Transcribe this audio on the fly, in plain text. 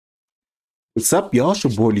What's up, y'all? It's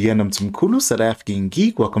your boy Lianum Tumkulu,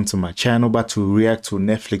 s.a.geek. Welcome to my channel. About to react to a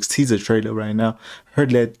Netflix teaser trailer right now. Heard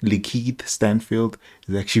that Lakeith Stanfield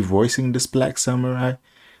is actually voicing this Black Samurai,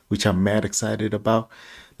 which I'm mad excited about.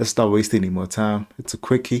 Let's not waste any more time. It's a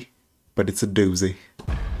quickie, but it's a doozy.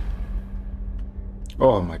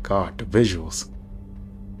 Oh my god, the visuals.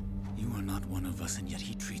 You are not one of us, and yet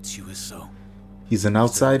he treats you as so. He's an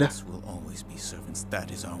outsider. Servants will always be servants.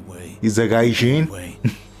 That is our way. He's a gaijin.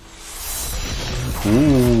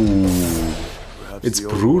 Ooh, Perhaps it's the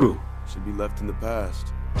old brutal. should be left in the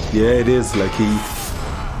past. Yeah, it is. Like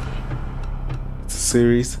it's a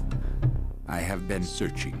series. I have been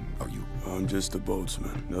searching for you. I'm just a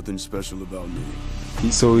boatsman. Nothing special about me.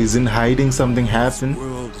 So he's in hiding. Something happened. The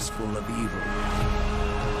world is full of evil.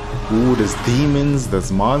 Ooh, there's demons,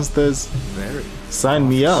 there's monsters. Very. Sign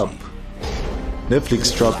me up.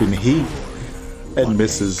 Netflix dropping heat and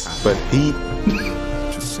misses, but heat.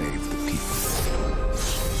 To save the people.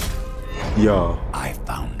 Yo, I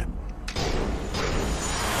found him.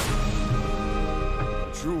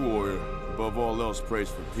 True warrior, above all else, prays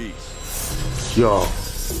for peace. yo.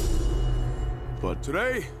 But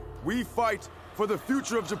today, we fight for the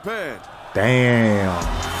future of Japan. Damn.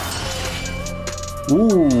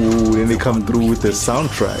 Ooh, and they come through with the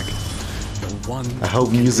soundtrack. I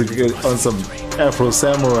hope music on some Afro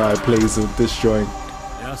Samurai plays with this joint.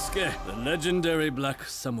 Yasuke, the legendary black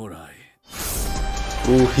samurai.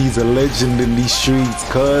 Ooh, he's a legend in these streets,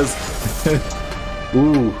 cuz.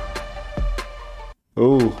 Ooh.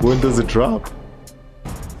 Ooh, when does it drop?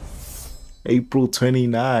 April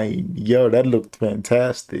 29. Yo, that looked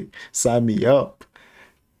fantastic. Sign me up.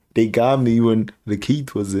 They got me when the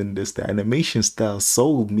Keith was in this. The animation style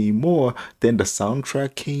sold me more. Then the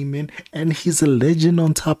soundtrack came in, and he's a legend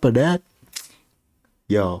on top of that.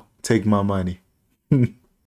 Yo, take my money.